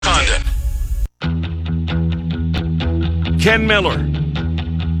Ken Miller,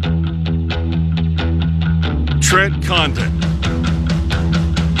 Trent Condon,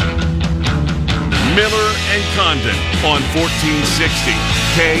 Miller and Condon on 1460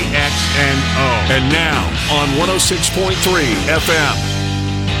 KXNO. And now on 106.3 FM.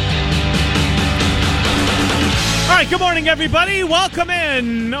 All right, good morning, everybody. Welcome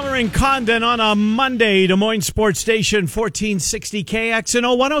in. Miller and Condon on a Monday. Des Moines Sports Station, 1460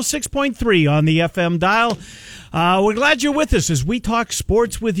 KXNO, 106.3 on the FM dial. We're glad you're with us as we talk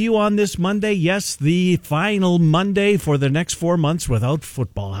sports with you on this Monday. Yes, the final Monday for the next 4 months without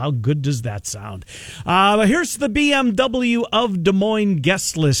football. How good does that sound? Here's the BMW of Des Moines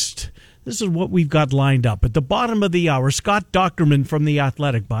guest list. This is what we've got lined up. At the bottom of the hour, Scott Dochterman from The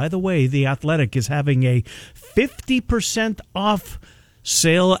Athletic. By the way, The Athletic is having a 50% off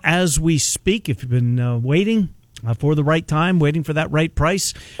sale as we speak. If you've been waiting for the right time, waiting for that right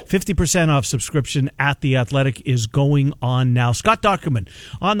price, 50% off subscription at The Athletic is going on now. Scott Dochterman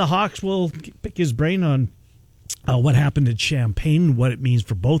on the Hawks. We'll pick his brain on what happened at Champaign, what it means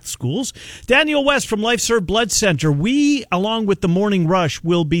for both schools. Danielle West from Life Serve Blood Center. We, along with the Morning Rush,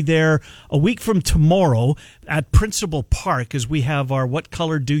 will be there a week from tomorrow at Principal Park as we have our What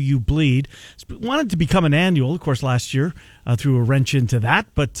Color Do You Bleed? Wanted to become an annual, of course, last year. Threw a wrench into that,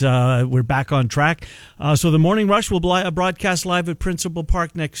 but we're back on track. So the Morning Rush will broadcast live at Principal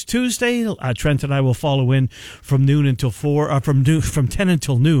Park next Tuesday. Trent and I will follow in from noon until 4, from 10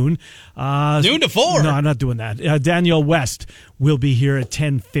 until noon. Noon to 4? No, I'm not doing that. Danielle West will be here at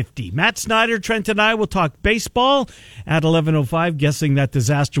 10:50. Matt Snyder, Trent, and I will talk baseball at 11:05. Guessing that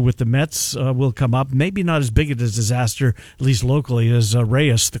disaster with the Mets will come up. Maybe not as big a disaster, at least locally, as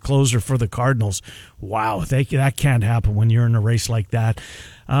Reyes, the closer for the Cardinals. Wow, that can't happen when you're in a race like that.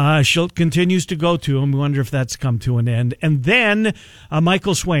 Schilt continues to go to him. We wonder if that's come to an end. And then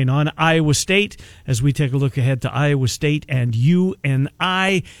Michael Swain on Iowa State as we take a look ahead to Iowa State and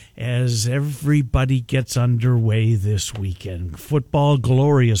UNI as everybody gets underway this weekend. Football,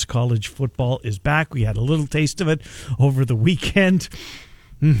 glorious college football is back. We had a little taste of it over the weekend.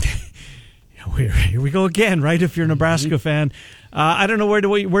 Here we go again, right? If you're a Nebraska fan. I don't know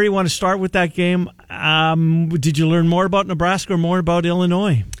where you want to start with that game. Did you learn more about Nebraska or more about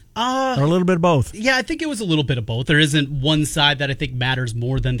Illinois? Or a little bit of both? Yeah, I think it was a little bit of both. There isn't one side that I think matters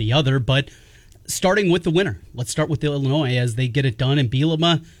more than the other, but starting with the winner. Let's start with Illinois as they get it done. And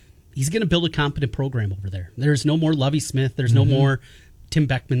Bielema, he's going to build a competent program over there. There's no more Lovie Smith. There's no more Tim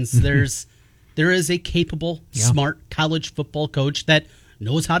Beckmans. There is a capable, smart college football coach that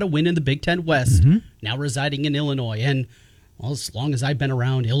knows how to win in the Big Ten West, now residing in Illinois. And well, as long as I've been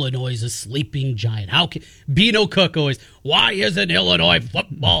around, Illinois is a sleeping giant. How can Beano Cook always, why isn't Illinois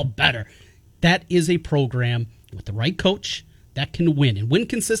football better? That is a program with the right coach that can win and win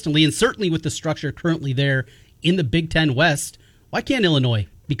consistently, and certainly with the structure currently there in the Big Ten West. Why can't Illinois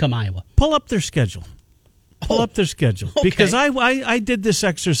become Iowa? Pull up their schedule. Up their schedule. Okay. Because I did this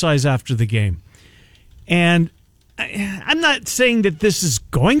exercise after the game. And I'm not saying that this is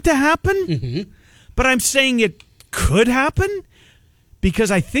going to happen, but I'm saying it could happen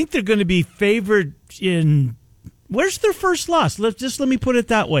because I think they're going to be favored in. Where's their first loss? Let me put it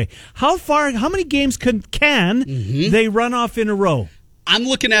that way. How many games can they run off in a row? I'm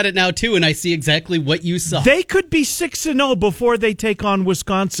looking at it now too, and I see exactly what you saw. They could be 6-0 before they take on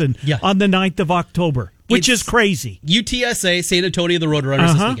Wisconsin on the 9th of October, which is crazy. UTSA, San Antonio, the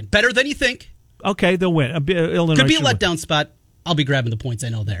Roadrunners this weekend. Better than you think. Okay, they'll win. Illinois could be a letdown spot. I'll be grabbing the points. I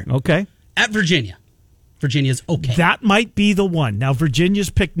know there. Okay. At Virginia. Virginia's okay. That might be the one. Now,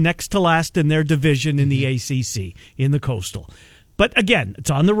 Virginia's picked next to last in their division in the ACC, in the Coastal. But again, it's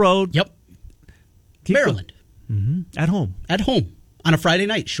on the road. Yep. Maryland. At home. At home. On a Friday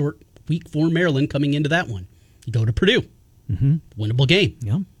night. Short week for Maryland coming into that one. You go to Purdue. Winnable game.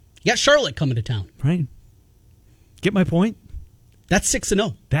 Yeah. You got Charlotte coming to town. Right. Get my point? That's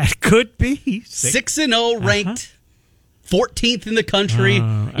 6-0. That could be. 6-0 ranked. 14th in the country.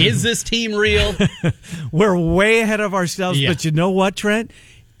 Is this team real? We're way ahead of ourselves, but you know what, Trent?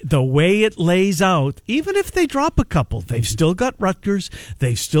 The way it lays out, even if they drop a couple, they've still got Rutgers,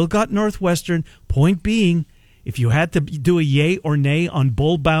 they've still got Northwestern. Point being, if you had to do a yay or nay on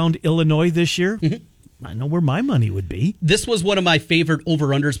bull-bound Illinois this year, I know where my money would be. This was one of my favorite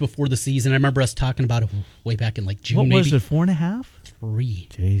over-unders before the season. I remember us talking about it way back in like June. What maybe. was it, 4.5? 3.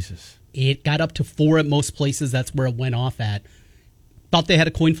 Jesus. It got up to 4 at most places. That's where it went off at. Thought they had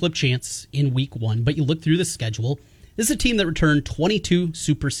a coin flip chance in week 1, but you look through the schedule. This is a team that returned 22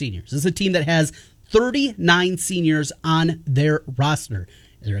 super seniors. This is a team that has 39 seniors on their roster.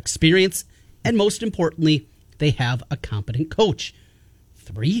 Their experience, and most importantly, they have a competent coach.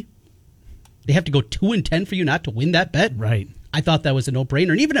 3, They have to go 2-10 for you not to win that bet? Right. I thought that was a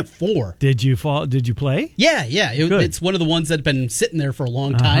no-brainer. And even at 4. Did you play? Yeah. It's one of the ones that have been sitting there for a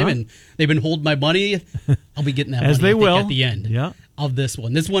long time, and they've been holding my money. I'll be getting that As money they will. at the end of this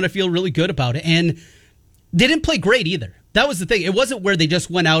one. This one I feel really good about it. And they didn't play great either. That was the thing. It wasn't where they just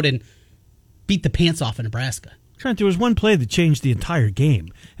went out and beat the pants off of Nebraska. Trent, there was one play that changed the entire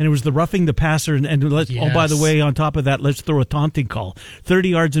game, and it was the roughing the passer. Oh, by the way, on top of that, let's throw a taunting call. 30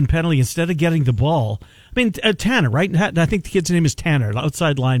 yards and penalty instead of getting the ball. I mean, Tanner, right? I think the kid's name is Tanner,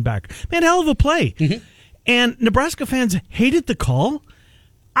 outside linebacker. Man, hell of a play. Mm-hmm. And Nebraska fans hated the call.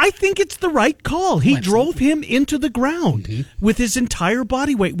 I think it's the right call. He drove him into the ground with his entire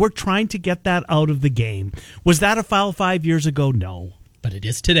body weight. We're trying to get that out of the game. Was that a foul 5 years ago? No. But it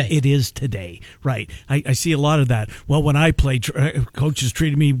is today. It is today, right. I see a lot of that. Well, when I played, coaches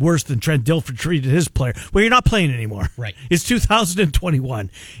treated me worse than Trent Dilfer treated his player. Well, you're not playing anymore. Right. It's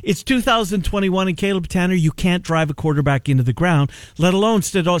 2021. It's 2021, and Caleb Tanner, you can't drive a quarterback into the ground, let alone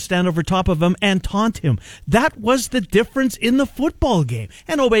stand over top of him and taunt him. That was the difference in the football game.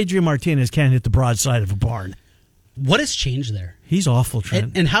 And Adrian Martinez can't hit the broadside of a barn. What has changed there? He's awful,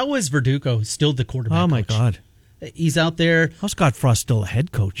 Trent. And how is Verdugo still the quarterback coach? Oh, my coach? God. He's out there. How's Scott Frost still a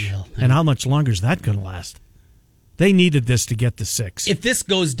head coach? Well, and how much longer is that going to last? They needed this to get to 6. If this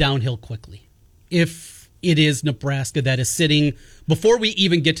goes downhill quickly, if it is Nebraska that is sitting, before we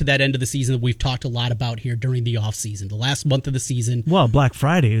even get to that end of the season that we've talked a lot about here during the offseason, the last month of the season. Well, Black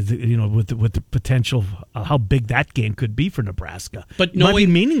Friday, with the potential how big that game could be for Nebraska. But it might be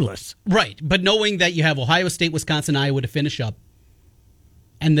meaningless. Right, but knowing that you have Ohio State, Wisconsin, Iowa to finish up,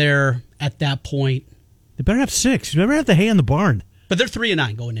 and they're at that point. They better have 6. You better have the hay in the barn. But they're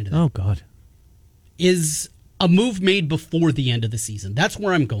 3-9 going into that. Oh, God. Is a move made before the end of the season? That's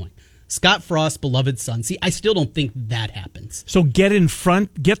where I'm going. Scott Frost, beloved son. See, I still don't think that happens. So get in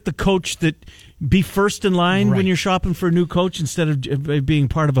front, get the coach that be first in line when you're shopping for a new coach instead of being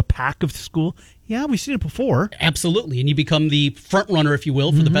part of a pack of the school. Yeah, we've seen it before. Absolutely. And you become the front runner, if you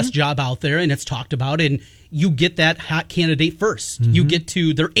will, for the best job out there, and it's talked about, and you get that hot candidate first. You get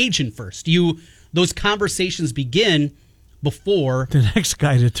to their agent first. Those conversations begin before the next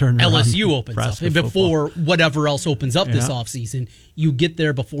guy to turn around LSU opens up, and before whatever else opens up this offseason. You get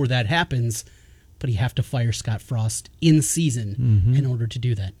there before that happens, but you have to fire Scott Frost in season in order to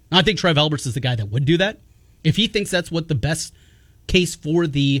do that. Now, I think Trev Alberts is the guy that would do that. If he thinks that's what the best case for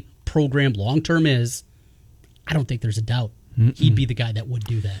the program long-term is, I don't think there's a doubt. He'd be the guy that would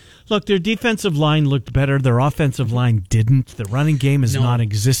do that. Look, their defensive line looked better. Their offensive line didn't. The running game is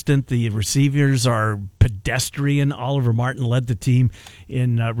non-existent. The receivers are pedestrian. Oliver Martin led the team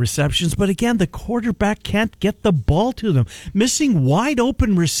in receptions. But again, the quarterback can't get the ball to them. Missing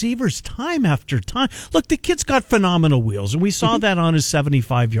wide-open receivers time after time. Look, the kid's got phenomenal wheels, and we saw that on his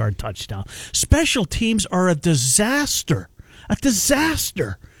 75-yard touchdown. Special teams are a disaster. A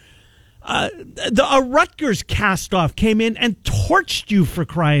disaster. A Rutgers cast-off came in and torched you for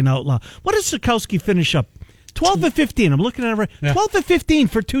crying out loud. What did Sikowski finish up? 12 of 15. I'm looking at it right. Yeah. 12 of 15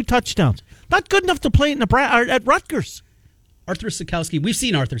 for 2 touchdowns. Not good enough to play at Rutgers. Arthur Sikowski. We've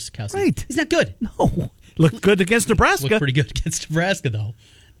seen Arthur Sikowski. Right. He's not good. No. Looked good against Nebraska. Looked pretty good against Nebraska, though.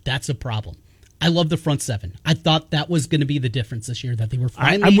 That's a problem. I love the front 7. I thought that was going to be the difference this year, that they were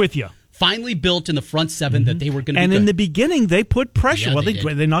finally... I'm with you. Finally built in the front 7 that they were going to be And good. in the beginning, they put pressure. Yeah,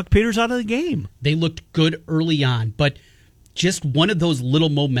 well, they knocked Peters out of the game. They looked good early on, but just one of those little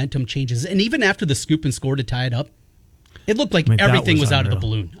momentum changes. And even after the scoop and score to tie it up, it looked like everything was out of the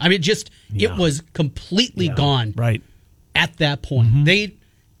balloon. I mean, it was completely gone at that point. They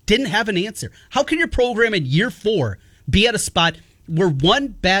didn't have an answer. How can your program in year 4 be at a spot where one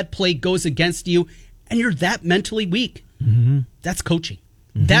bad play goes against you and you're that mentally weak? That's coaching.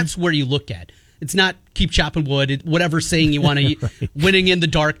 That's where you look at. It's not keep chopping wood, whatever saying you want to, winning in the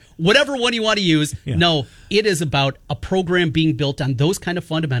dark, whatever one you want to use. Yeah. No, it is about a program being built on those kind of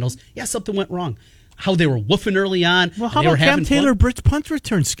fundamentals. Yeah, something went wrong. How they were woofing early on. Well, how about Cam Taylor-Britt's punt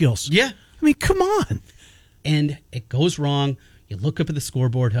return skills? Yeah. I mean, come on. And it goes wrong. You look up at the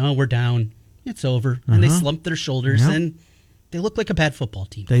scoreboard. Oh, we're down. It's over. And they slump their shoulders, and they look like a bad football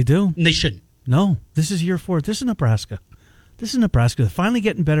team. They do. And they shouldn't. No, this is year 4. This is Nebraska. They're finally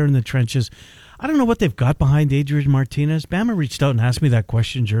getting better in the trenches. I don't know what they've got behind Adrian Martinez. Bama reached out and asked me that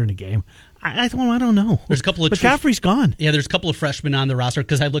question during the game. I don't know. There's a couple of McCaffrey's gone. Yeah, there's a couple of freshmen on the roster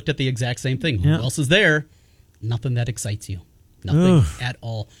because I looked at the exact same thing. Who else is there? Nothing that excites you. Nothing at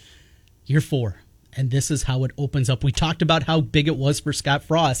all. Year 4, and this is how it opens up. We talked about how big it was for Scott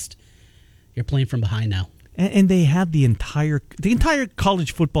Frost. You're playing from behind now. And they had the entire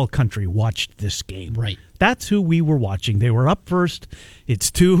college football country watched this game. Right. That's who we were watching. They were up first.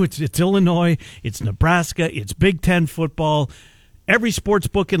 It's Illinois. It's Nebraska. It's Big Ten football. Every sports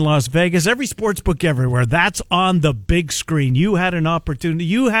book in Las Vegas, every sports book everywhere. That's on the big screen. You had an opportunity.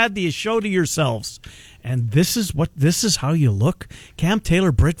 You had the show to yourselves. And this is how you look. Cam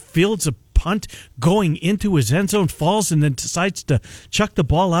Taylor Britt fields a punt going into his end zone, falls, and then decides to chuck the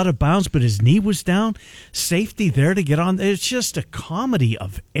ball out of bounds, but his knee was down. Safety there to get on. It's just a comedy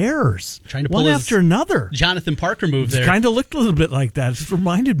of errors. Trying to pull one after another. Jonathan Parker move there. It kind of looked a little bit like that. It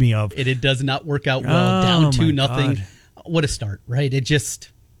reminded me of. It does not work out well. Down 2-0. God. What a start, right?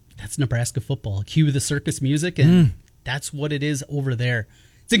 That's Nebraska football. Cue the circus music, and that's what it is over there.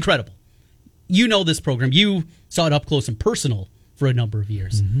 It's incredible. You know this program. You saw it up close and personal for a number of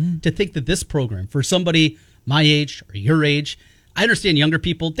years. To think that this program, for somebody my age or your age, I understand younger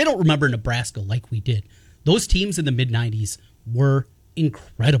people, they don't remember Nebraska like we did. Those teams in the mid-'90s were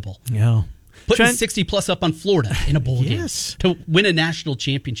incredible. Yeah. Putting 60-plus up on Florida in a bowl game Yes. to win a national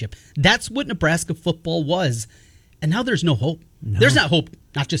championship. That's what Nebraska football was. And now there's no hope. No. There's not hope,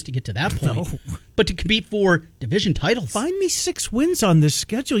 not just to get to that point, but to compete for division titles. Find me 6 wins on this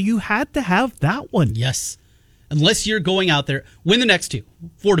schedule. You had to have that one. Yes. Unless you're going out there, win the next 2,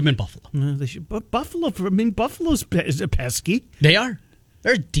 Fordham and Buffalo. But Buffalo's pesky. They are.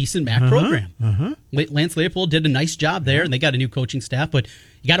 They're a decent MAC program. Lance Leipold did a nice job there, and they got a new coaching staff, but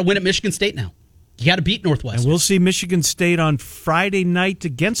you got to win at Michigan State now. You got to beat Northwestern. And we'll see Michigan State on Friday night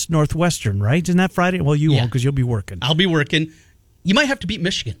against Northwestern, right? Isn't that Friday? Well, you won't because you'll be working. I'll be working. You might have to beat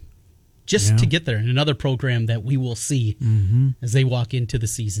Michigan just to get there, in another program that we will see as they walk into the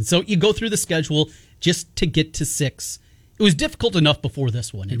season. So you go through the schedule just to get to 6. It was difficult enough before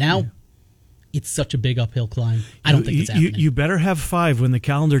this one, and now it's such a big uphill climb. I don't think it's happening. You better have 5 when the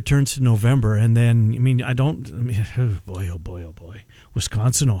calendar turns to November, and then, oh boy.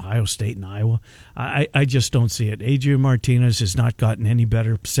 Wisconsin, Ohio State, and Iowa. I just don't see it. Adrian Martinez has not gotten any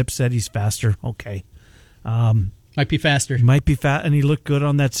better. Sip said he's faster. Okay. Might be faster. He might be fat, and he looked good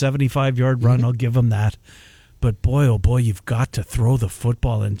on that 75-yard run. I'll give him that. But boy, oh boy, you've got to throw the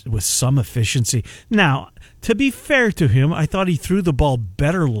football in with some efficiency. Now, to be fair to him, I thought he threw the ball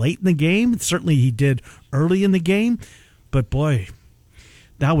better late in the game. Certainly he did early in the game. But boy,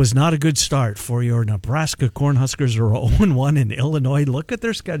 that was not a good start for your Nebraska Cornhuskers who are 0-1 in Illinois. Look at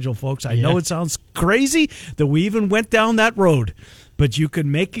their schedule, folks. I know it sounds crazy that we even went down that road, but you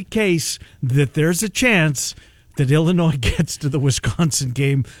can make a case that there's a chance that Illinois gets to the Wisconsin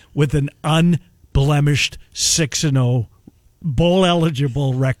game with an unblemished 6-0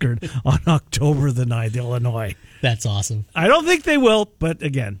 bowl-eligible record on October the 9th, Illinois. That's awesome. I don't think they will, but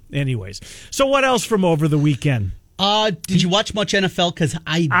again, anyways. So what else from over the weekend? Did you watch much NFL? Because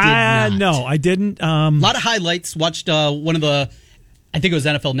I did not. No, I didn't. A lot of highlights. Watched one of the, I think it was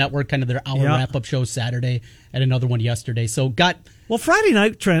NFL Network, kind of their hour wrap-up show Saturday, and another one yesterday. So well, Friday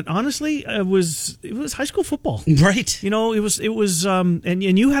night, Trent. Honestly, it was high school football, right? You know, it was, and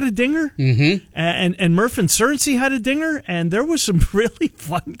you had a dinger, and Murph and Cernsey had a dinger, and there was some really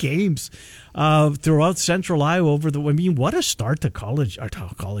fun games throughout Central Iowa what a start to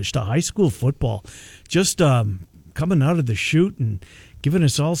to high school football. Just coming out of the chute and giving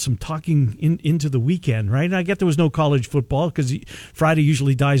us all some talking into the weekend, right? And I get there was no college football because Friday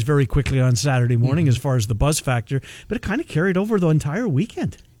usually dies very quickly on Saturday morning as far as the buzz factor, but it kind of carried over the entire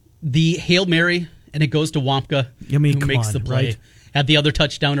weekend. The Hail Mary, and it goes to Wampka, who makes the play. Right? Had the other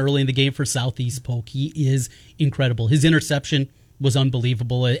touchdown early in the game for Southeast Polk. He is incredible. His interception was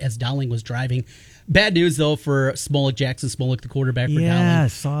unbelievable as Dowling was driving. Bad news, though, for Jackson Smolik, the quarterback for Dowling.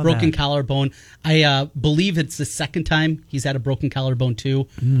 Saw broken that. collarbone. I believe it's the second time he's had a broken collarbone, too,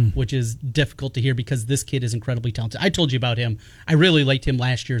 which is difficult to hear because this kid is incredibly talented. I told you about him. I really liked him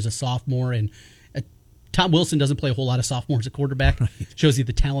last year as a sophomore, and Tom Wilson doesn't play a whole lot of sophomores at quarterback. Shows you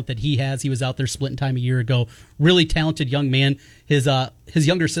the talent that he has. He was out there splitting time a year ago. Really talented young man. His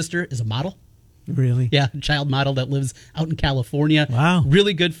younger sister is a model. Really? Yeah, child model that lives out in California. Wow.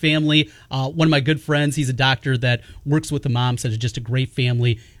 Really good family. One of my good friends, he's a doctor that works with the mom, said it's just a great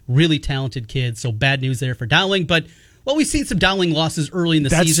family. Really talented kids. So bad news there for Dowling. But, we've seen some Dowling losses early in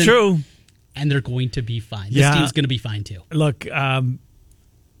the season. That's true. And they're going to be fine. This team's going to be fine, too. Look,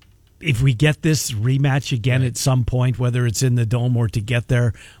 if we get this rematch again at some point, whether it's in the Dome or to get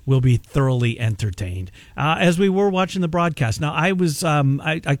there, we'll be thoroughly entertained. As we were watching the broadcast. Now, I was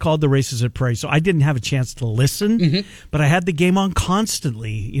I called the races at Prairie, so I didn't have a chance to listen, but I had the game on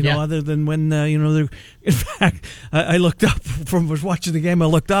constantly, other than when, in fact, I looked up, was watching the game, I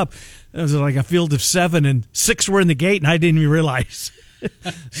looked up, it was like a field of 7, and 6 were in the gate, and I didn't even realize.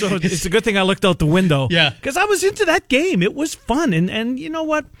 So it's a good thing I looked out the window. Yeah. Because I was into that game. It was fun. And you know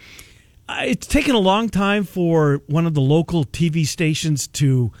what? It's taken a long time for one of the local TV stations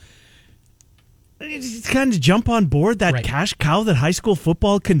to kind of jump on board that cash cow that high school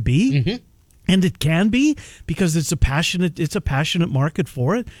football can be. Mm-hmm. And it can be because it's a passionate market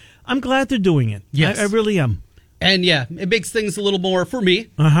for it. I'm glad they're doing it. Yes. I really am. And yeah, it makes things a little more, for me,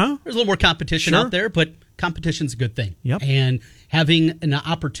 there's a little more competition out there, but competition's a good thing. Yep. And having an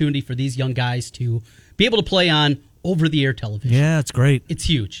opportunity for these young guys to be able to play on over-the-air television. Yeah, it's great. It's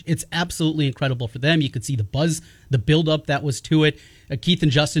huge. It's absolutely incredible for them. You could see the buzz, the build-up that was to it. Keith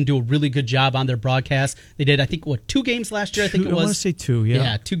and Justin do a really good job on their broadcast. They did, I think, 2 games last year? I think it was. I want to say 2, yeah.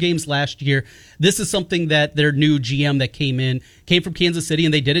 Yeah, 2 games last year. This is something that their new GM that came from Kansas City,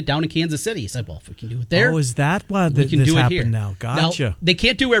 and they did it down in Kansas City. He said, well, if we can do it there. Oh, is that why this happened now? Gotcha. Now, they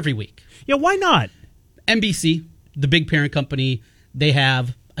can't do every week. Yeah, why not? NBC, the big parent company, they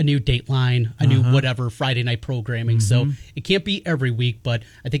have a new Dateline, a new whatever Friday night programming. So it can't be every week, but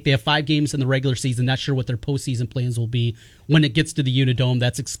I think they have 5 games in the regular season. Not sure what their postseason plans will be when it gets to the Unidome.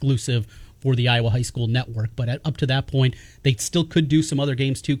 That's exclusive for the Iowa High School Network. But up to that point, they still could do some other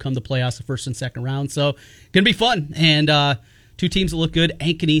games too come the playoffs, the first and second round. So going to be fun. And 2 teams that look good.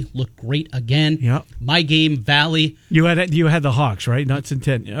 Ankeny looked great again. Yep. My game, Valley. You had the Hawks, right? Not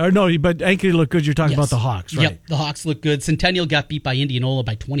Centennial. Or no, but Ankeny looked good. You're talking about the Hawks, right? Yep, the Hawks look good. Centennial got beat by Indianola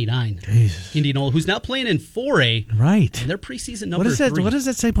by 29. Jesus. Indianola, who's now playing in 4A. Right. And their preseason number What is that? 3. What does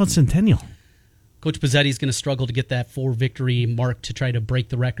that say about Centennial? Coach Pizzetti's going to struggle to get that 4-victory mark to try to break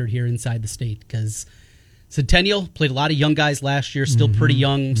the record here inside the state because Centennial played a lot of young guys last year, still pretty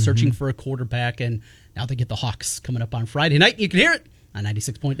young, searching for a quarterback, and now they get the Hawks coming up on Friday night. You can hear it on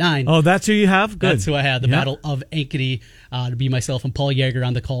 96.9. Oh, that's who you have? Good. That's who I had, the Battle of Ankeny, to be myself and Paul Yeager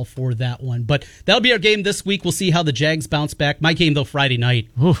on the call for that one. But that'll be our game this week. We'll see how the Jags bounce back. My game, though, Friday night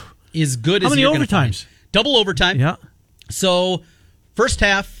is good as you're going to find. How many overtimes? Double overtime. Yeah. So, first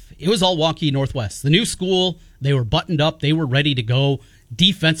half, it was all Hawkeye Northwest. The new school, they were buttoned up. They were ready to go.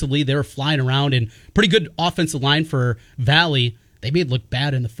 Defensively, they were flying around, and pretty good offensive line for Valley. They made it look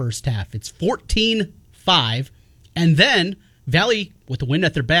bad in the first half. It's 14-5, and then Valley, with the wind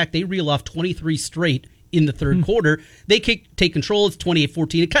at their back, they reel off 23 straight in the third quarter. They take control. It's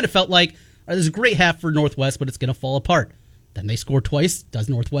 28-14. It kind of felt like there's a great half for Northwest, but it's going to fall apart. Then they score twice, does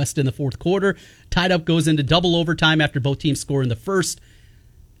Northwest in the fourth quarter. Tied up, goes into double overtime after both teams score in the first.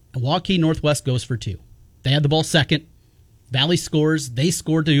 And Hawkeye Northwest goes for 2. They had the ball second. Valley scores. They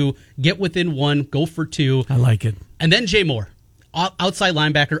score to get within 1, go for 2. I like it. And then Jay Moore, outside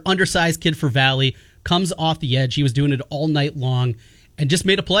linebacker, undersized kid for Valley, comes off the edge. He was doing it all night long and just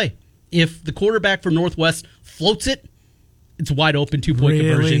made a play. If the quarterback for Northwest floats it, it's wide open 2-point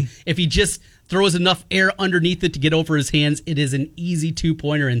conversion. If he just throws enough air underneath it to get over his hands, it is an easy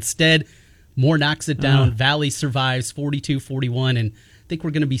 2-pointer. Instead, Moore knocks it down. Valley survives 42-41, and I think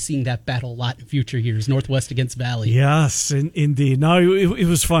we're going to be seeing that battle a lot in future years, Northwest against Valley. Yes, indeed. No, it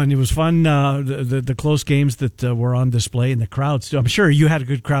was fun. It was fun, the close games that were on display, and the crowds, too. I'm sure you had a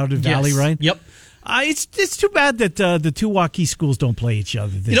good crowd at Valley, right? Yep. It's too bad that the 2 Hawkeye schools don't play each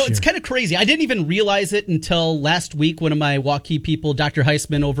other this year. It's kind of crazy. I didn't even realize it until last week. One of my Hawkeye people, Dr.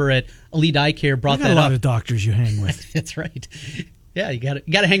 Heisman over at Elite Eye Care, brought that up. A lot of doctors you hang with. That's right. Yeah, you got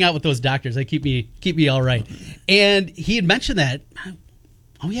to hang out with those doctors. They keep me all right. And he had mentioned that.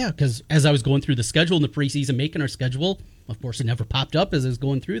 Oh yeah, because as I was going through the schedule in the preseason, making our schedule, of course, it never popped up as I was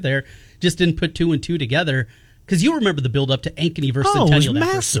going through there. Just didn't put 2 and 2 together. Because you remember the build up to Ankeny versus Centennial. It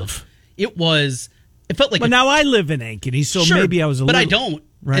was massive. It felt like. But now I live in Ankeny, so sure, maybe I was a little. But I don't.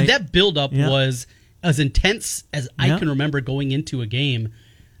 Right. And that build up was as intense as I can remember going into a game.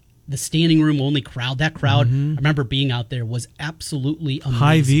 The standing room only crowd, that crowd, I remember being out there, was absolutely amazing.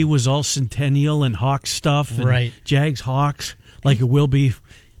 Hy-Vee was all Centennial and Hawks stuff. And right. Jags Hawks, like it will be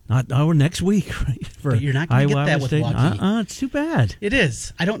next week. Right, but you're not going to get that with Hawkeye. It's too bad. It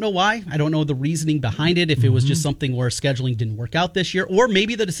is. I don't know why. I don't know the reasoning behind it, if it was just something where scheduling didn't work out this year, or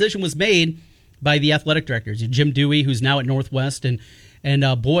maybe the decision was made by the athletic directors. Jim Dewey, who's now at Northwest, and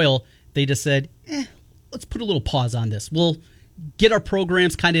Boyle, they just said, let's put a little pause on this. We'll get our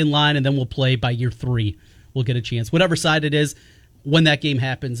programs kind of in line, and then we'll play by year 3. We'll get a chance. Whatever side it is, when that game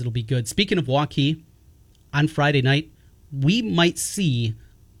happens, it'll be good. Speaking of Hawkeye, on Friday night, we might see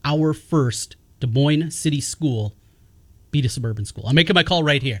our first Des Moines City school beat a suburban school. I'm making my call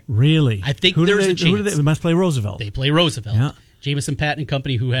right here. Really? I think there's a chance. They must play Roosevelt. They play Roosevelt. Yeah. Jameson Patton and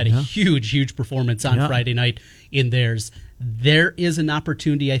company, who had a huge performance on Friday night in theirs. There is an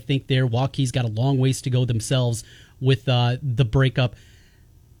opportunity, I think, there. Hawkeye's got a long ways to go themselves with the breakup.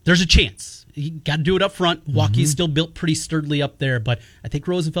 There's a chance. You got to do it up front. Hawkeyes still built pretty sturdily up there, but I think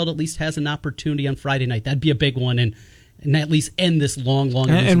Roosevelt at least has an opportunity on Friday night. That'd be a big one, and at least end this long.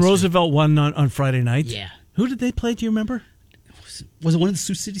 And Roosevelt won on Friday night. Yeah. Who did they play? Do you remember? Was it one of the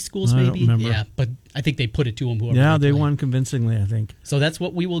Sioux City schools? Maybe. I don't remember. Yeah, but I think they put it to them. Yeah, they won convincingly, I think. So that's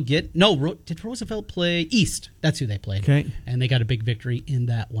what we will get. No, did Roosevelt play East? That's who they played. Okay, and they got a big victory in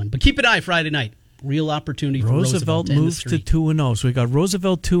that one. But keep an eye Friday night. Real opportunity for Roosevelt to moves to 2-0. So we got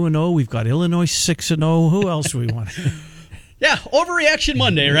Roosevelt 2-0. We've got Illinois 6-0. Who else do we want? Yeah, Overreaction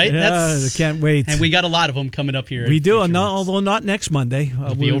Monday, right? Yeah, I can't wait. And we got a lot of them coming up here. We do, although not next Monday.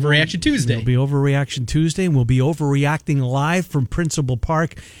 It'll be Overreaction Tuesday. It'll be Overreaction Tuesday, and we'll be overreacting live from Principal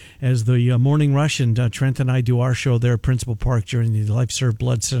Park as the Morning Rush, and Trent and I do our show there at Principal Park during the Life Serve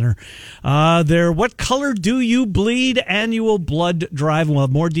Blood Center. What color do you bleed? Annual blood drive. We'll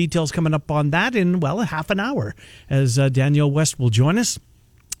have more details coming up on that in, a half an hour as Danielle West will join us.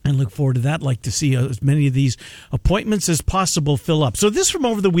 And look forward to that. Like to see as many of these appointments as possible fill up. So this from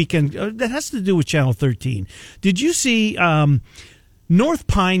over the weekend, that has to do with Channel 13. Did you see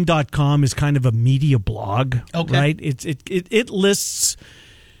northpine.com is kind of a media blog, right? It lists,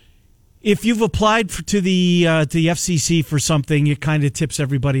 if you've applied to the FCC for something, it kind of tips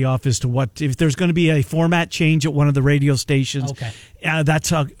everybody off as to if there's going to be a format change at one of the radio stations. Okay.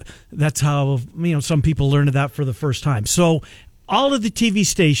 That's how some people learn of that for the first time. So all of the TV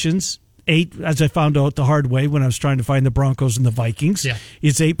stations, 8, as I found out the hard way when I was trying to find the Broncos and the Vikings,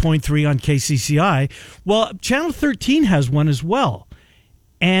 it's 8.3 on KCCI. Well, Channel 13 has one as well.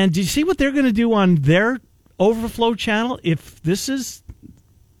 And do you see what they're going to do on their overflow channel? They've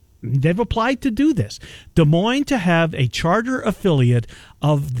applied to do this. Des Moines to have a charter affiliate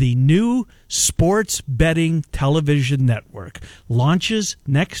of the new sports betting television network. Launches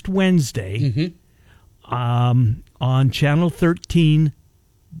next Wednesday. On Channel 13,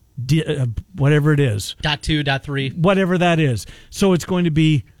 whatever it is. .2, Whatever that is. So it's going to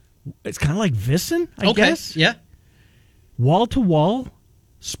be, it's kind of like VSiN, I guess. Yeah. Wall-to-wall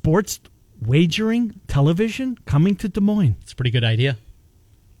sports wagering television coming to Des Moines. It's a pretty good idea.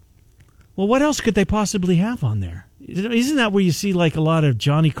 Well, what else could they possibly have on there? Isn't that where you see like a lot of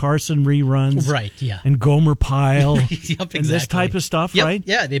Johnny Carson reruns? Right, yeah. And Gomer Pyle. Yep, exactly. And this type of stuff, right?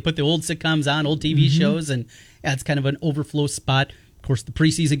 Yeah, they put the old sitcoms on, old TV shows, and it's kind of an overflow spot. Of course, the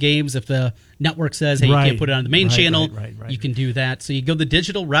preseason games, if the network says, hey, you can't put it on the main channel, you can do that. So you go the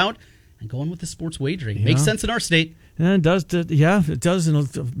digital route and go in with the sports wagering. Yeah. Makes sense in our state. And it does. It does. And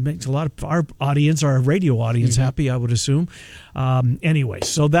it makes a lot of our audience, our radio audience, happy, I would assume. Anyway,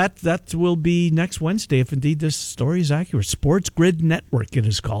 so that will be next Wednesday, if indeed this story is accurate. Sports Grid Network, it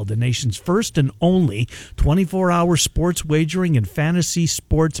is called, the nation's first and only 24-hour sports wagering and fantasy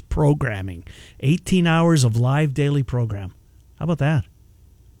sports programming. 18 hours of live daily program. How about that?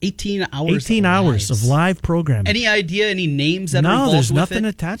 18 hours. 18 hours of live programming. Any idea, any names that are involved with it? No, there's nothing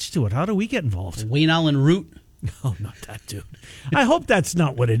attached to it. How do we get involved? Wayne Allen Root. Oh, not that dude. I hope that's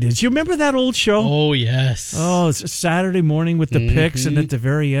not what it is. You remember that old show? Oh, yes. Oh, it's a Saturday morning with the picks, and at the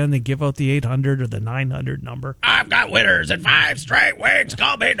very end, they give out the 800 or the 900 number. I've got winners in 5 straight weeks.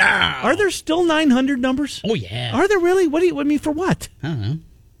 Call me now. Are there still 900 numbers? Oh, yeah. Are there really? What do you mean, for what? I don't know.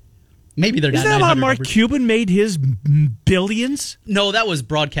 Maybe they're not. Isn't that how Mark Cuban made his billions? No, that was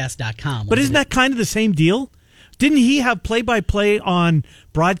broadcast.com. But isn't that kind of the same deal? Didn't he have play-by-play on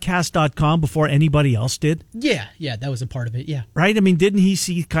broadcast.com before anybody else did? Yeah, that was a part of it, yeah. Right? I mean, didn't he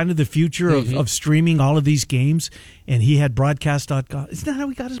see kind of the future of streaming all of these games, and he had broadcast.com? Isn't that how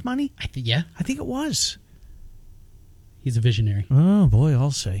he got his money? I think it was. He's a visionary. Oh, boy,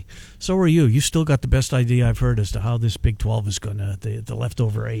 I'll say. So are you. You still got the best idea I've heard as to how this Big 12 is going to, the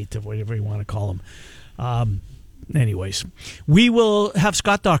leftover 8, or whatever you want to call them. Anyways, we will have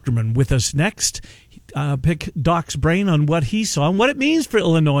Scott Dochterman with us next. Pick Doc's brain on what he saw and what it means for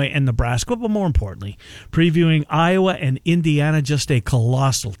Illinois and Nebraska, but more importantly, previewing Iowa and Indiana, just a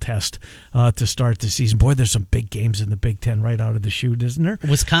colossal test to start the season. Boy, there's some big games in the Big Ten right out of the chute, isn't there?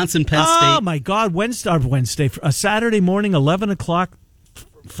 Wisconsin, Penn State. Oh, my God, Wednesday, a Saturday morning, 11 o'clock,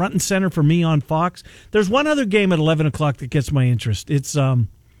 front and center for me on Fox. There's one other game at 11 o'clock that gets my interest. It's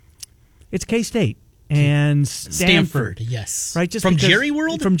K-State. And Stanford, yes. Right, just from Jerry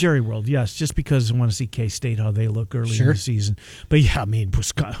World? From Jerry World, yes. Just because I want to see K-State, how they look early in the season. But yeah, I mean,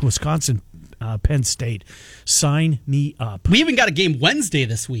 Wisconsin, Penn State, sign me up. We even got a game Wednesday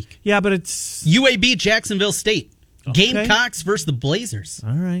this week. Yeah, but it's UAB, Jacksonville State. Okay. Gamecocks versus the Blazers.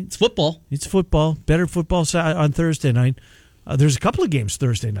 All right. It's football. It's football. Better football on Thursday night. There's a couple of games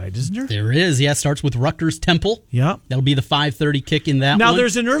Thursday night, isn't there? There is. Yeah, starts with Rutgers Temple. Yeah. That'll be the 5:30 kick in that Now, one.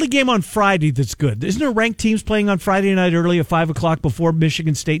 there's an early game on Friday that's good. Isn't there ranked teams playing on Friday night early at 5 o'clock before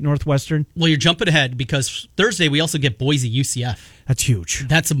Michigan State Northwestern? Well, you're jumping ahead because Thursday we also get Boise UCF. That's huge.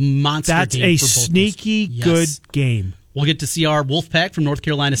 That's a monster That's game a for both sneaky those. good Yes. game. We'll get to see our Wolfpack from North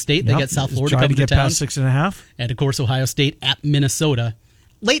Carolina State. They Yep. get South Florida Trying coming to get to town. past 6.5. And, of course, Ohio State at Minnesota.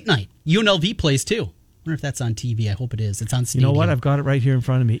 Late night, UNLV plays too. I wonder if that's on TV. I hope it is. It's on Stadium. You know what? I've got it right here in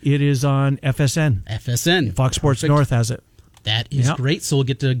front of me. It is on FSN. FSN. Fox Sports Perfect. North has it. That is Yep. great. So we'll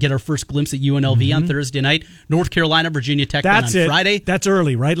get to get our first glimpse at UNLV on Thursday night. North Carolina, Virginia Tech That's on it. Friday. That's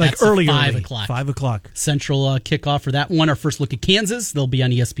early, right? Like That's early. 5 o'clock. 5 o'clock. Central kickoff for that one. Our first look at Kansas. They'll be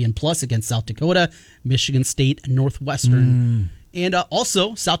on ESPN Plus against South Dakota, Michigan State, Northwestern. And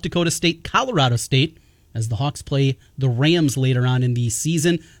also South Dakota State, Colorado State, as the Hawks play the Rams later on in the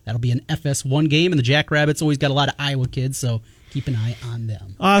season. That'll be an FS1 game, and the Jackrabbits always got a lot of Iowa kids, so keep an eye on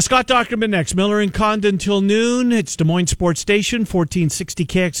them. Scott Dochterman next. Miller and Condon till noon. It's Des Moines Sports Station, 1460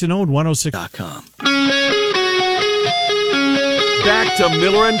 KXNO and 106.com. Back to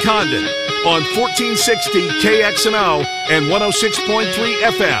Miller and Condon on 1460 KXNO and 106.3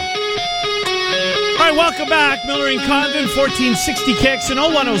 FM. All right, welcome back. Miller and Condon, 1460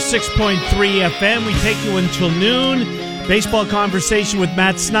 KXNO, 106.3 FM. We take you until noon. Baseball conversation with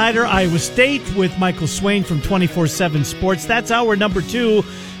Matt Snyder, Iowa State, with Michael Swain from 24/7 Sports. That's hour number 2.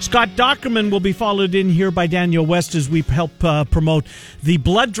 Scott Dochterman will be followed in here by Danielle West as we help promote the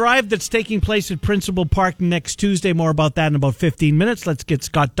blood drive that's taking place at Principal Park next Tuesday. More about that in about 15 minutes. Let's get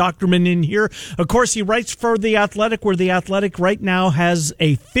Scott Dochterman in here. Of course, he writes for The Athletic, where The Athletic right now has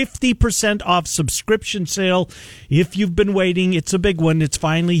a 50% off subscription sale. If you've been waiting, it's a big one. It's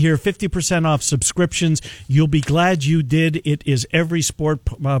finally here. 50% off subscriptions. You'll be glad you did. It is every sport,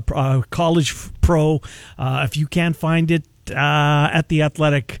 college pro. If you can't find it, at The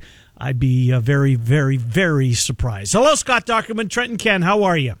Athletic, I'd be very, very, very surprised. Hello, Scott Dochterman, Trenton Ken. How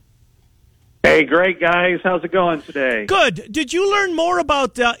are you? Hey, great, guys. How's it going today? Good. Did you learn more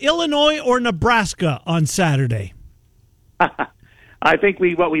about Illinois or Nebraska on Saturday? I think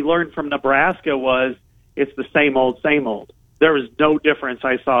what we learned from Nebraska was it's the same old, same old. There was no difference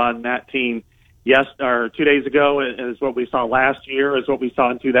I saw in that team 2 days ago as what we saw last year, as what we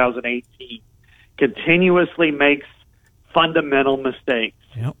saw in 2018. Continuously makes fundamental mistakes,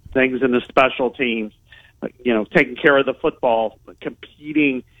 Yep. things in the special teams, taking care of the football,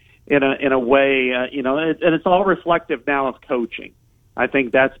 competing in a way, and it's all reflective now of coaching. I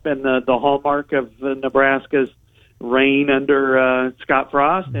think that's been the hallmark of Nebraska's reign under Scott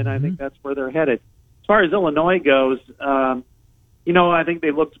Frost, and I think that's where they're headed. As far as Illinois goes, I think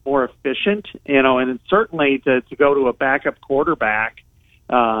they looked more efficient, and certainly to go to a backup quarterback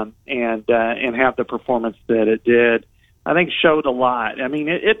and have the performance that it did, I think showed a lot. I mean,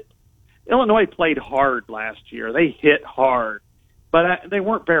 Illinois played hard last year. They hit hard, but they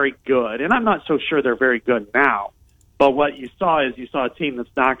weren't very good. And I'm not so sure they're very good now. But what you saw a team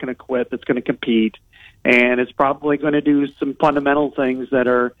that's not going to quit, that's going to compete, and it's probably going to do some fundamental things that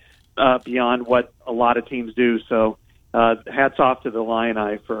are beyond what a lot of teams do. So hats off to the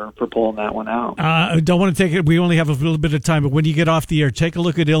Illini for pulling that one out. I don't want to take it. We only have a little bit of time, but when you get off the air, take a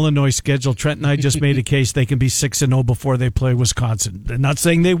look at Illinois' schedule. Trent and I just made a case they can be 6-0 before they play Wisconsin. I'm not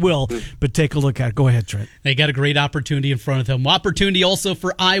saying they will, but take a look at it. Go ahead, Trent. They got a great opportunity in front of them. Opportunity also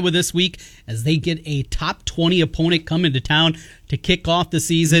for Iowa this week as they get a top 20 opponent coming to town to kick off the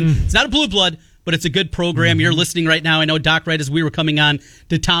season. It's not a blue blood, but it's a good program. You're listening right now. I know, Doc, right as we were coming on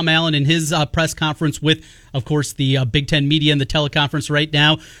to Tom Allen in his press conference with, of course, the Big Ten media and the teleconference right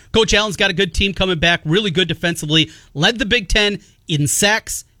now. Coach Allen's got a good team coming back, really good defensively, led the Big Ten in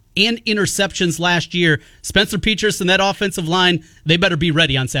sacks and interceptions last year. Spencer Petras and that offensive line, they better be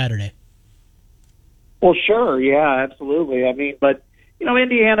ready on Saturday. Well, sure. Yeah, absolutely. I mean, but,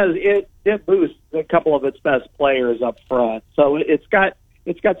 Indiana, it did lose a couple of its best players up front. So it's got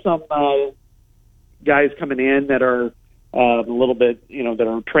some guys coming in that are a little bit, that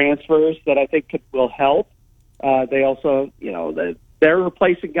are transfers that I think will help. They also, they're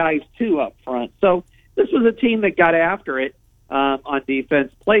replacing guys too up front. So this was a team that got after it on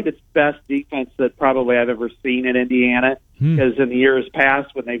defense, played its best defense that probably I've ever seen in Indiana. Because in the years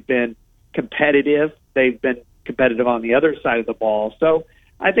past, when they've been competitive, they've been competitive on the other side of the ball. So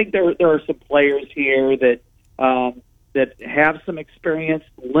I think there are some players here that have some experience,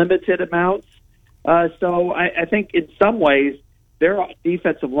 limited amounts. So I think in some ways their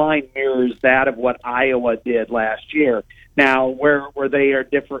defensive line mirrors that of what Iowa did last year. Now, where they are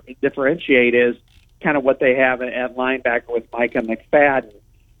differentiate is kind of what they have at linebacker with Micah McFadden,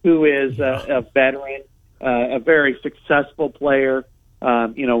 who is a veteran a very successful player.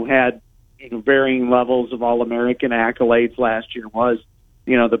 Had varying levels of All-American accolades last year. Was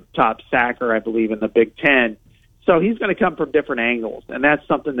the top sacker, I believe, in the Big Ten. So he's going to come from different angles, and that's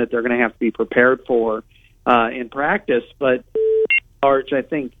something that they're going to have to be prepared for in practice. But large, I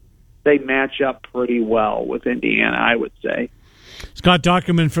think they match up pretty well with Indiana, I would say. Scott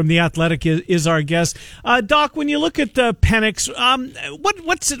Dochterman from The Athletic is our guest. Doc, when you look at Penix,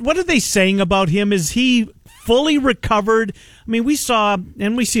 what are they saying about him? Is he fully recovered? I mean, we saw,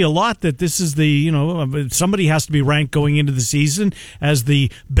 and we see a lot, that this is somebody has to be ranked going into the season as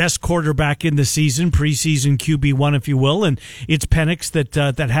the best quarterback in the season, preseason QB1, if you will, and it's Penix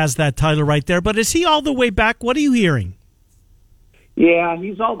that has that title right there. But is he all the way back? What are you hearing? Yeah,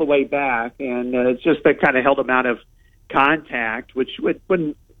 he's all the way back, and it's just they kind of held him out of contact, which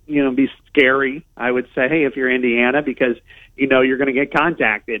wouldn't be scary, I would say, if you're Indiana, because you're going to get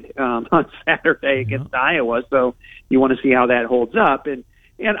contacted on Saturday against Iowa, so you want to see how that holds up. And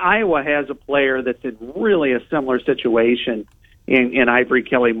Iowa has a player that's in really a similar situation in Ivory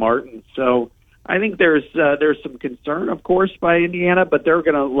Kelly Martin. So I think there's some concern, of course, by Indiana, but they're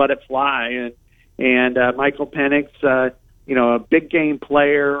going to let it fly. And Michael Penix, a big game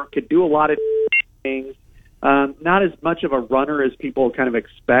player, could do a lot of things. Not as much of a runner as people kind of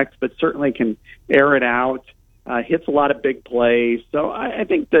expect, but certainly can air it out, hits a lot of big plays. So I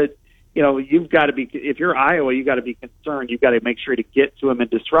think that, you've got to be, if you're Iowa, you've got to be concerned. You've got to make sure to get to him and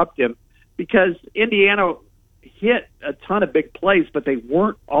disrupt him, because Indiana hit a ton of big plays, but they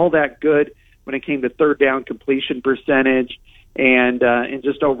weren't all that good when it came to third down completion percentage and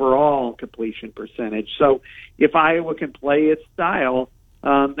just overall completion percentage. So if Iowa can play its style,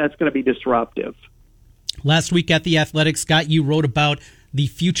 that's going to be disruptive. Last week at The Athletic, Scott, you wrote about the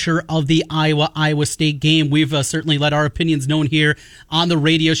future of the Iowa State game. We've certainly let our opinions known here on the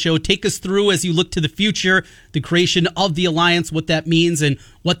radio show. Take us through, as you look to the future, the creation of the alliance, what that means, and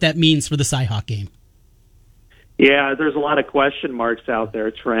what that means for the Cy-Hawk game. Yeah, there's a lot of question marks out there,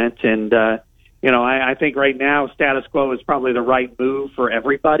 Trent, and I think right now status quo is probably the right move for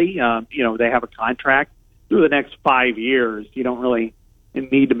everybody. They have a contract through the next 5 years. You don't really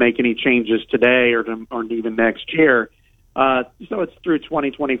need to make any changes today or even next year. So it's through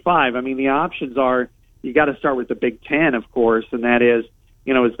 2025. I mean, the options are, you got to start with the Big Ten, of course, and that is,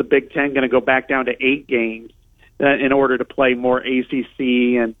 is the Big Ten going to go back down to 8 games in order to play more ACC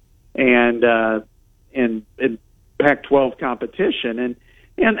and Pac-12 competition?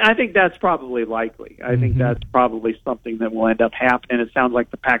 And I think that's probably likely. I think that's probably something that will end up happening. It sounds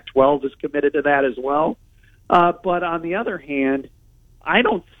like the Pac-12 is committed to that as well. But on the other hand, I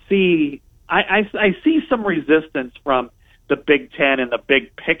don't see I see some resistance from the Big Ten in the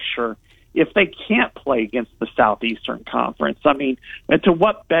big picture if they can't play against the Southeastern Conference. I mean, and to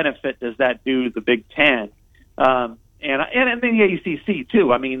what benefit does that do the Big Ten? And the ACC,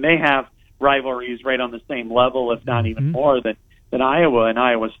 too. I mean, they have rivalries right on the same level, if not even more, than Iowa and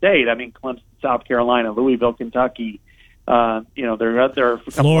Iowa State. I mean, Clemson, South Carolina, Louisville, Kentucky, there are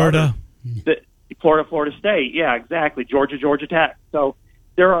Florida. Florida State. Yeah, exactly. Georgia Tech. So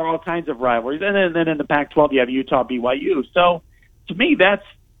there are all kinds of rivalries. And then in the Pac-12, you have Utah, BYU. So to me,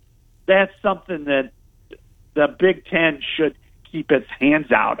 that's something that the Big Ten should keep its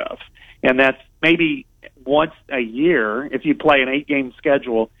hands out of. And that's maybe once a year, if you play an 8-game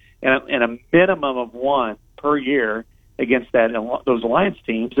schedule and a minimum of one per year against those alliance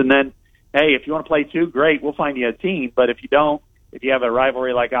teams. And then, hey, if you want to play 2, great, we'll find you a team. But if you don't, if you have a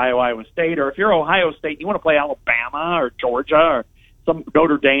rivalry like Iowa State, or if you're Ohio State and you want to play Alabama or Georgia or some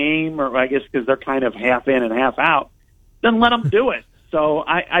Notre Dame, or I guess because they're kind of half in and half out, then let them do it. So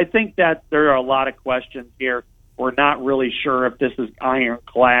I think that there are a lot of questions here. We're not really sure if this is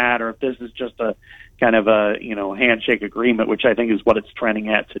ironclad or if this is just a kind of a handshake agreement, which I think is what it's trending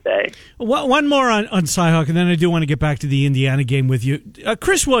at today. One more on Cy-Hawk, and then I do want to get back to the Indiana game with you.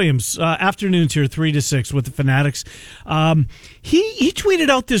 Chris Williams, afternoons here, 3 to 6 with the Fanatics. He tweeted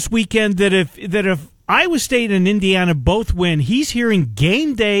out this weekend that if Iowa State and Indiana both win, he's hearing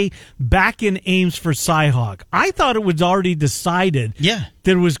game day back in Ames for Cy-Hawk. I thought it was already decided that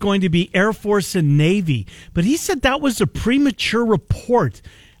it was going to be Air Force and Navy, but he said that was a premature report.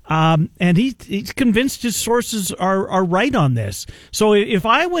 And he's convinced his sources are right on this. So if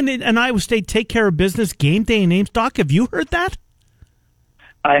Iowa and Iowa State take care of business game day in Ames, Doc, have you heard that?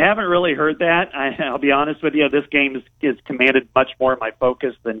 I haven't really heard that. I'll be honest with you. This game is commanded much more of my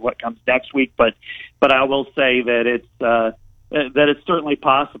focus than what comes next week. But I will say that it's certainly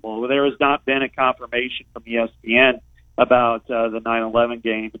possible. There has not been a confirmation from ESPN about the 9/11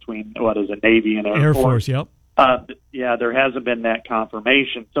 game between Navy and Air Force. Yep. There hasn't been that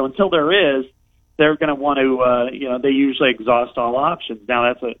confirmation. So until there is, they're going to want to, they usually exhaust all options.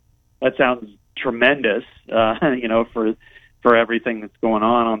 Now that sounds tremendous, for everything that's going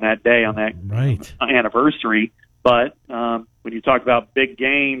on that day, on that anniversary. But when you talk about big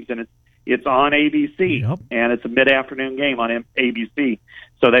games, and it's on ABC, and it's a mid-afternoon game on ABC,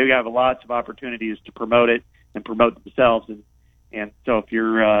 so they have lots of opportunities to promote it and promote themselves. And so if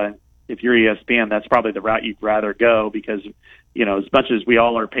you're ESPN, that's probably the route you'd rather go, because as much as we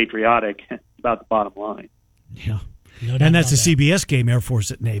all are patriotic, it's about the bottom line. Yeah, and that's a CBS game, Air Force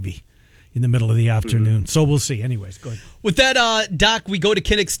at Navy, in the middle of the afternoon. So we'll see. Anyways, go ahead. With that, Doc, we go to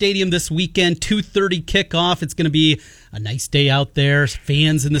Kinnick Stadium this weekend, 2:30 kickoff. It's going to be a nice day out there.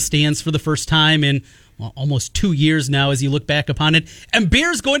 Fans in the stands for the first time in almost 2 years now as you look back upon it. And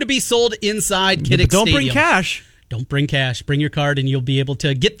beer's going to be sold inside Kinnick Stadium. Don't bring cash. Don't bring cash. Bring your card, and you'll be able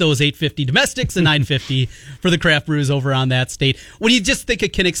to get those $8.50 domestics and $9.50 for the craft brews over on that state. When you just think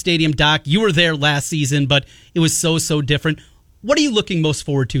of Kinnick Stadium, Doc, you were there last season, but it was so different. What are you looking most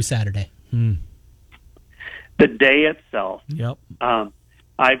forward to Saturday? The day itself. Yep.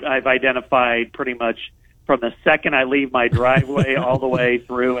 I've identified pretty much from the second I leave my driveway all the way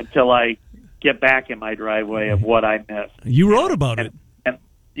through until I get back in my driveway of what I miss. You wrote about it. And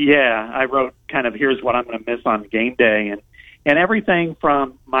yeah, I wrote kind of here's what I'm going to miss on game day, and everything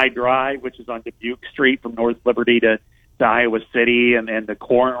from my drive, which is on Dubuque Street from North Liberty to Iowa City, and the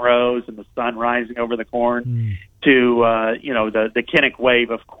corn rows and the sun rising over the corn, to the Kinnick wave,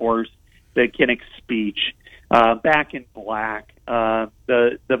 of course, the Kinnick speech, Back in Black,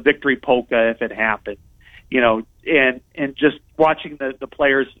 the victory polka if it happened, and just watching the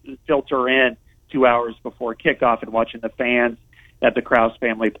players filter in 2 hours before kickoff and watching the fans at the Krause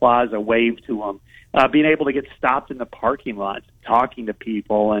Family Plaza wave to them, being able to get stopped in the parking lot, talking to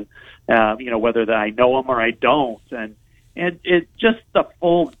people, and whether I know them or I don't, and it just the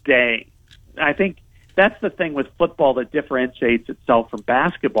full day. I think that's the thing with football that differentiates itself from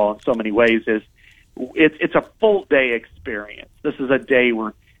basketball in so many ways is it's a full day experience. This is a day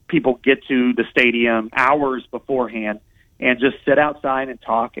where people get to the stadium hours beforehand and just sit outside and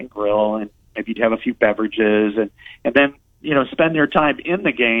talk and grill, and maybe have a few beverages, and then spend their time in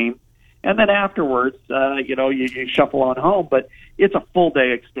the game, and then afterwards you shuffle on home. But it's a full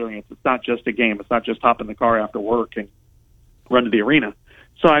day experience. It's not just a game. It's not just hop in the car after work and run to the arena.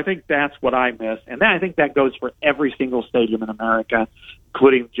 So I think that's what I miss, and then I think that goes for every single stadium in America,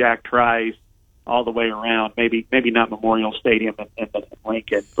 including Jack Trice, all the way around. Maybe not Memorial Stadium in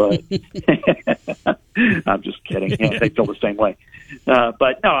Lincoln, but I'm just kidding. Yeah, they feel the same way.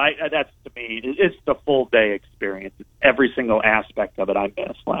 But no, that's to me, it's the full day experience. It's every single aspect of it I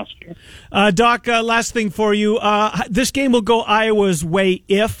missed last year. Doc, last thing for you. This game will go Iowa's way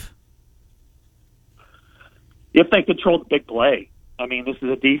if they control the big play. I mean, this is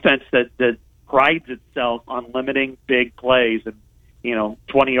a defense that prides itself on limiting big plays and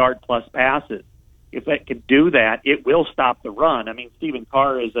 20-yard plus passes. If it can do that, it will stop the run. I mean, Stephen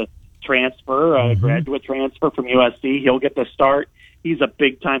Carr is a transfer, a graduate transfer from USC. He'll get the start. He's a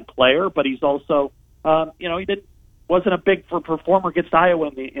big-time player, but he's also, wasn't a big performer against Iowa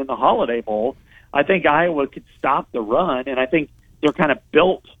in the Holiday Bowl. I think Iowa could stop the run, and I think they're kind of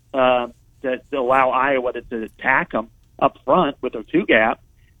built to allow Iowa to attack them up front with their two-gap.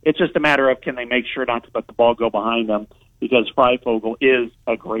 It's just a matter of can they make sure not to let the ball go behind them, because Freifogel is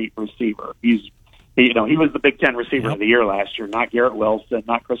a great receiver. He was the Big Ten receiver of the year last year, not Garrett Wilson,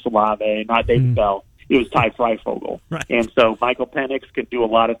 not Chris Olave, not David Bell. It was Ty Freifogel. Right. And so Michael Penix can do a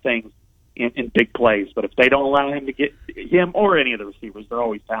lot of things in big plays, but if they don't allow him to get him or any of the receivers, they're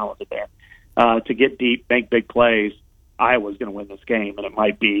always talented there, to get deep, make big plays, Iowa's going to win this game, and it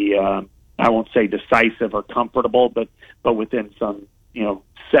might be, I won't say decisive or comfortable, but within some,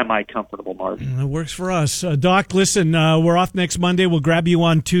 semi-comfortable margin. It works for us. Doc, listen, we're off next Monday. We'll grab you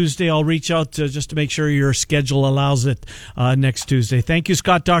on Tuesday. I'll reach out just to make sure your schedule allows it next Tuesday. Thank you,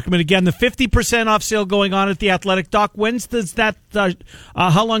 Scott Dochterman. Again, the 50% off sale going on at the Athletic. Doc, when's does that?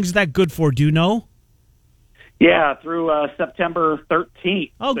 How long is that good for? Do you know? Yeah, through September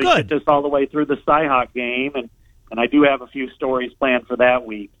 13th. Oh, so good. Just all the way through the Cyhawk game, and I do have a few stories planned for that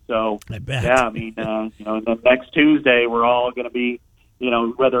week. So, I bet. Yeah, I mean, and then next Tuesday we're all going to be,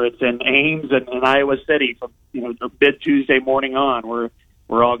 whether it's in Ames and in Iowa City from mid Tuesday morning on, we're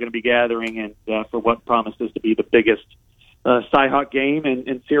all going to be gathering and for what promises to be the biggest Cyhawk game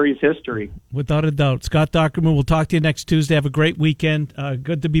in series history. Without a doubt. Scott Dochterman, we'll talk to you next Tuesday. Have a great weekend.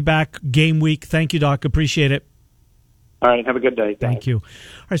 Good to be back game week. Thank you, Doc. Appreciate it. All right, have a good day. Thank you.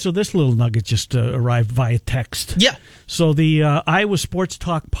 All right, so this little nugget just arrived via text. Yeah. So the Iowa Sports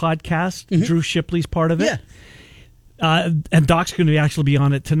Talk podcast, Drew Shipley's part of it. Yeah. And Doc's going to actually be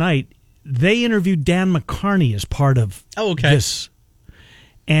on it tonight. they interviewed Dan McCarney as part of this.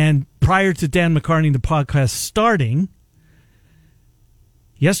 And prior to Dan McCarney, the podcast starting,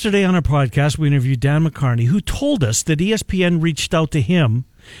 yesterday on our podcast, we interviewed Dan McCarney, who told us that ESPN reached out to him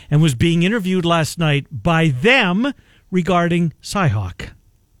and was being interviewed last night by them regarding Cyhawk.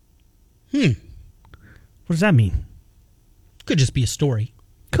 What does that mean? Could just be a story.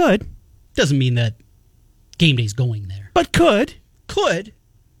 Could. Doesn't mean that game day's going there. But could. Could.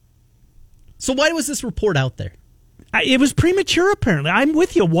 So why was this report out there? It was premature, apparently. I'm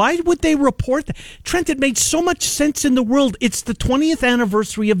with you. Why would they report that? Trent, it made so much sense in the world. It's the 20th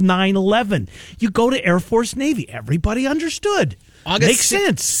anniversary of 9/11. You go to Air Force Navy. Everybody understood. Makes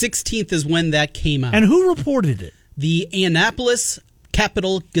sense. 16th is when that came out. And who reported it? The Annapolis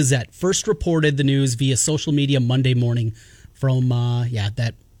Capital Gazette first reported the news via social media Monday morning from,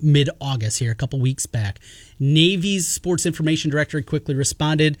 that mid-August here, a couple weeks back. Navy's sports information director quickly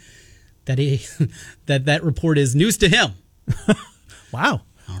responded that that report is news to him. Wow.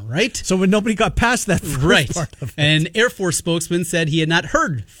 All right. So when nobody got past that first part of it. An Air Force spokesman said he had not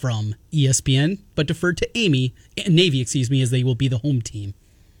heard from ESPN, but deferred to Navy, as they will be the home team.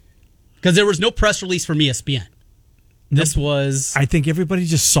 Because there was no press release from ESPN. This was... I think everybody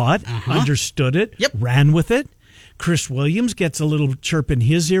just saw it, understood it, ran with it. Chris Williams gets a little chirp in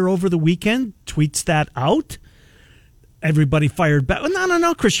his ear over the weekend, tweets that out. Everybody fired back.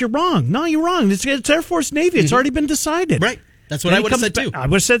 No, Chris, you're wrong. No, you're wrong. It's Air Force Navy. It's already been decided. Right. That's what I would have said, too. I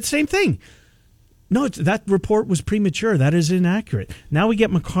would have said the same thing. No, that report was premature. That is inaccurate. Now we get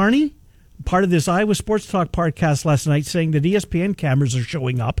McCarney, part of this Iowa Sports Talk podcast last night, saying that ESPN cameras are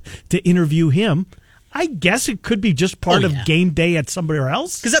showing up to interview him. I guess it could be just part of game day at somewhere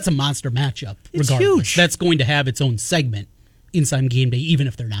else. Because that's a monster matchup. It's regardless. huge. That's going to have its own segment inside game day, even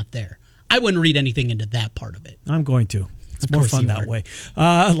if they're not there. I wouldn't read anything into that part of it. I'm going to. It's more fun that way.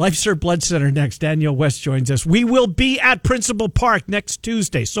 LifeServe Blood Center next. Danielle West joins us. We will be at Principal Park next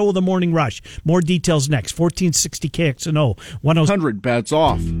Tuesday. So will the Morning Rush. More details next. 1460 KXNO. 100 bets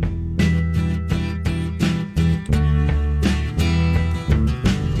off.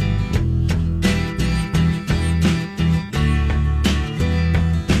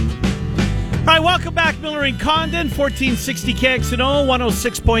 All right, welcome back, Miller and Condon, 1460 KXNO,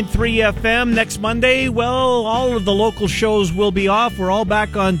 106.3 FM. Next Monday, well, all of the local shows will be off. We're all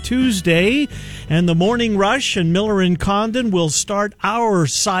back on Tuesday, and the Morning Rush and Miller and Condon will start our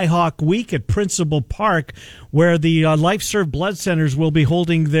Cyhawk week at Principal Park, where the LifeServe Blood Centers will be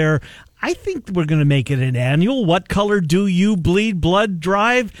holding their... I think we're going to make it an annual What Color Do You Bleed Blood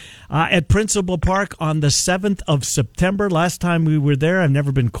drive at Principal Park on the 7th of September. Last time we were there, I've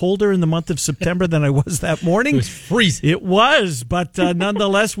never been colder in the month of September than I was that morning. It was freezing. It was, but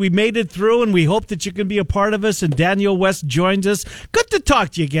nonetheless, we made it through, and we hope that you can be a part of us, and Danielle West joins us. Good to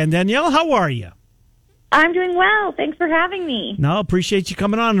talk to you again, Danielle. How are you? I'm doing well. Thanks for having me. No, appreciate you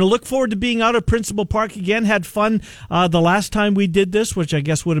coming on. And I look forward to being out at Principal Park again. Had fun the last time we did this, which I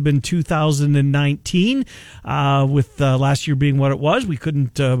guess would have been 2019, with last year being what it was. We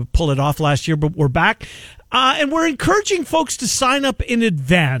couldn't pull it off last year, but we're back. And we're encouraging folks to sign up in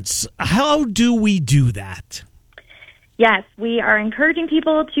advance. How do we do that? Yes, we are encouraging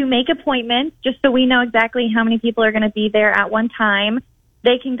people to make appointments just so we know exactly how many people are going to be there at one time.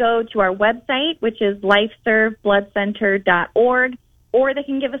 They can go to our website, which is lifeservebloodcenter.org, or they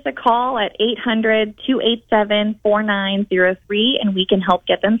can give us a call at 800-287-4903, and we can help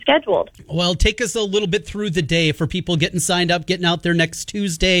get them scheduled. Well, take us a little bit through the day for people getting signed up, getting out there next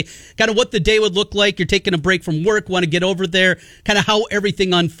Tuesday, kind of what the day would look like. You're taking a break from work, want to get over there, kind of how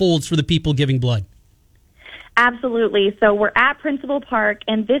everything unfolds for the people giving blood. Absolutely. So we're at Principal Park,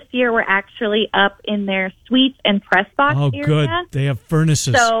 and this year we're actually up in their suites and press box area. Oh, good. They have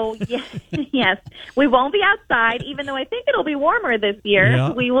furnaces. So, yes, we won't be outside, even though I think it'll be warmer this year.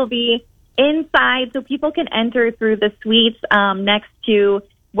 Yeah. We will be inside so people can enter through the suites next to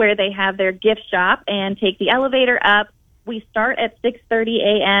where they have their gift shop and take the elevator up. We start at 6:30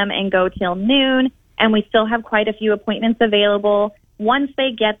 a.m. and go till noon, and we still have quite a few appointments available. Once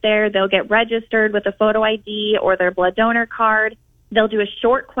they get there, they'll get registered with a photo ID or their blood donor card. They'll do a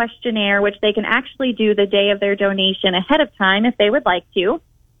short questionnaire, which they can actually do the day of their donation ahead of time if they would like to.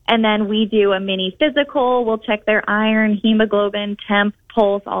 And then we do a mini physical. We'll check their iron, hemoglobin, temp,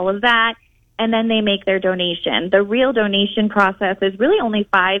 pulse, all of that. And then they make their donation. The real donation process is really only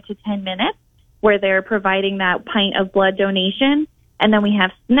 5 to 10 minutes where they're providing that pint of blood donation. And then we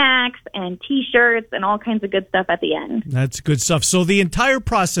have snacks and T-shirts and all kinds of good stuff at the end. That's good stuff. So the entire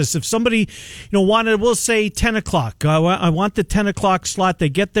process, if somebody wanted, we'll say 10 o'clock, I want the 10 o'clock slot, they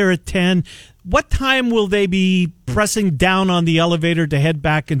get there at 10, what time will they be pressing down on the elevator to head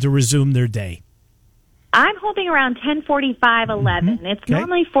back and to resume their day? I'm hoping around 10:45, 11. It's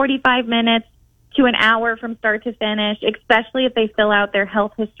normally 45 minutes to an hour from start to finish, especially if they fill out their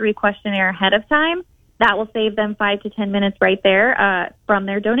health history questionnaire ahead of time. That will save them 5 to 10 minutes right there from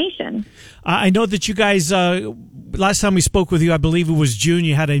their donation. I know that you guys, last time we spoke with you, I believe it was June,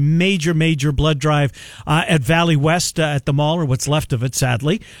 you had a major blood drive at Valley West at the mall, or what's left of it,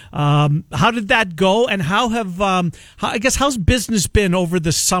 sadly. How did that go, and how's business been over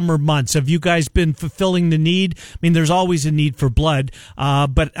the summer months? Have you guys been fulfilling the need? I mean, there's always a need for blood,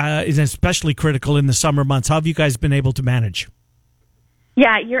 but it's especially critical in the summer months. How have you guys been able to manage?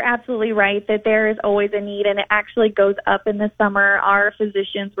 Yeah, you're absolutely right that there is always a need, and it actually goes up in the summer. Our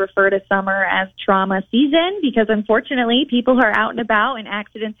physicians refer to summer as trauma season because, unfortunately, people are out and about and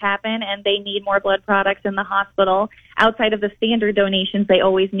accidents happen, and they need more blood products in the hospital outside of the standard donations they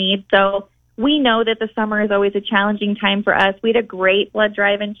always need. So we know that the summer is always a challenging time for us. We had a great blood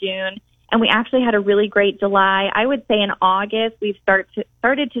drive in June, and we actually had a really great July. I would say in August we've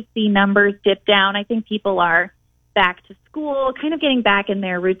started to see numbers dip down. I think people are back to school, kind of getting back in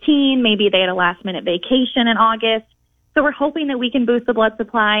their routine. Maybe they had a last-minute vacation in August. So we're hoping that we can boost the blood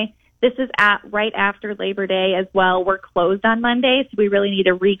supply. This is right after Labor Day as well. We're closed on Monday, so we really need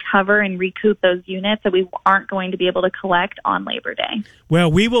to recover and recoup those units that we aren't going to be able to collect on Labor Day. Well,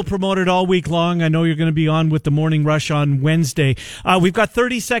 we will promote it all week long. I know you're going to be on with the Morning Rush on Wednesday. We've got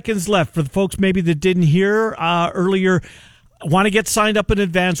 30 seconds left. For the folks maybe that didn't hear earlier, want to get signed up in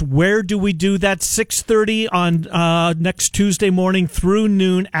advance, where do we do that? 6:30 on next Tuesday morning through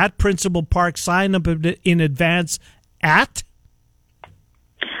noon at Principal Park. Sign up in advance at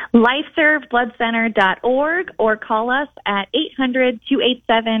lifeservebloodcenter.org or call us at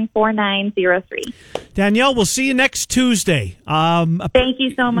 800-287-4903. Danielle, we'll see you next Tuesday. Thank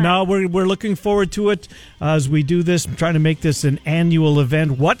you so much. No, we're looking forward to it as we do this. I'm trying to make this an annual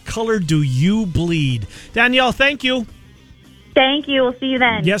event. What color do you bleed? Danielle, thank you. Thank you. We'll see you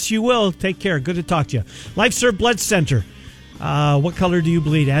then. Yes, you will. Take care. Good to talk to you. LifeServe Blood Center. What color do you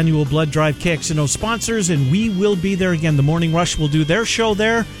bleed? Annual blood drive. KXNO sponsors, and we will be there again. The Morning Rush will do their show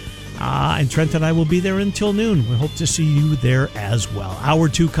there, and Trent and I will be there until noon. We hope to see you there as well. Hour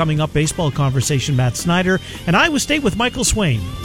 2 coming up. Baseball conversation. Matt Snyder and Iowa State with Michael Swain.